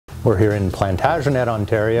We're here in Plantagenet,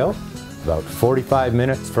 Ontario, about 45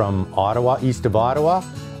 minutes from Ottawa, east of Ottawa,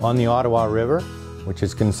 on the Ottawa River, which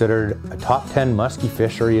is considered a top 10 muskie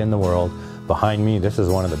fishery in the world. Behind me, this is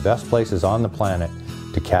one of the best places on the planet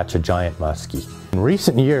to catch a giant muskie. In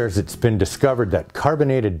recent years, it's been discovered that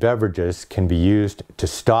carbonated beverages can be used to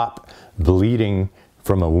stop bleeding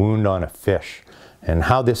from a wound on a fish. And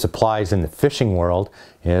how this applies in the fishing world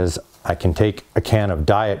is I can take a can of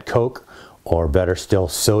Diet Coke, or better still,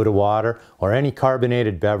 soda water, or any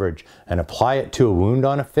carbonated beverage, and apply it to a wound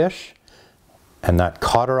on a fish, and that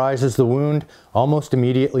cauterizes the wound almost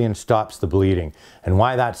immediately and stops the bleeding. And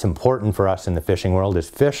why that's important for us in the fishing world is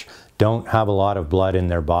fish don't have a lot of blood in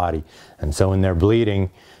their body. And so when they're bleeding,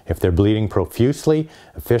 if they're bleeding profusely,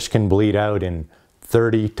 a fish can bleed out in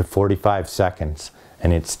 30 to 45 seconds,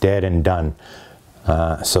 and it's dead and done.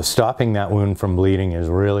 So stopping that wound from bleeding is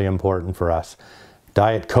really important for us.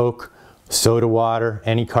 Diet Coke, soda water,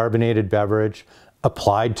 any carbonated beverage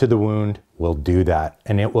applied to the wound will do that,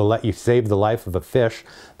 and it will let you save the life of a fish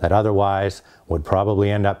that otherwise would probably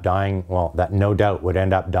end up dying, well, that no doubt would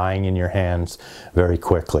end up dying in your hands very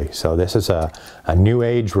quickly. So this is a new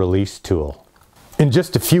age release tool. In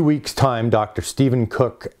just a few weeks' time, Dr. Stephen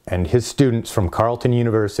Cook and his students from Carleton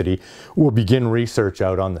University will begin research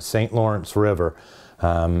out on the St. Lawrence River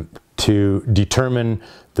to determine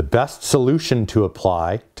the best solution to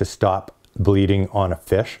apply to stop bleeding on a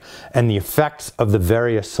fish, and the effects of the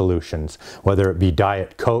various solutions, whether it be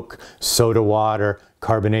Diet Coke, soda water,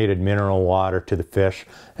 carbonated mineral water to the fish,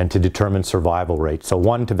 and to determine survival rates. So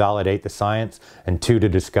one, to validate the science, and two, to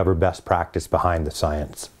discover best practice behind the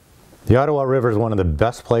science. The Ottawa River is one of the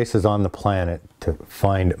best places on the planet to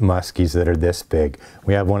find muskies that are this big.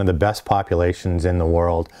 We have one of the best populations in the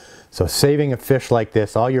world. So saving a fish like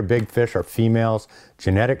this, all your big fish are females,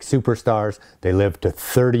 genetic superstars. They live to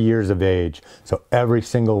 30 years of age. So every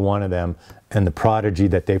single one of them and the prodigy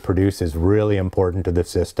that they produce is really important to the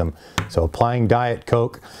system. So applying Diet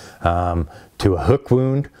Coke to a hook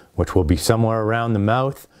wound, which will be somewhere around the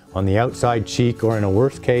mouth, on the outside cheek, or in a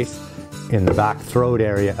worst case, in the back throat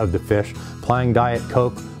area of the fish, applying Diet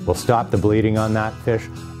Coke will stop the bleeding on that fish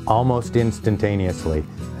almost instantaneously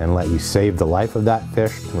and let you save the life of that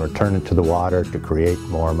fish and return it to the water to create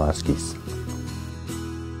more muskies.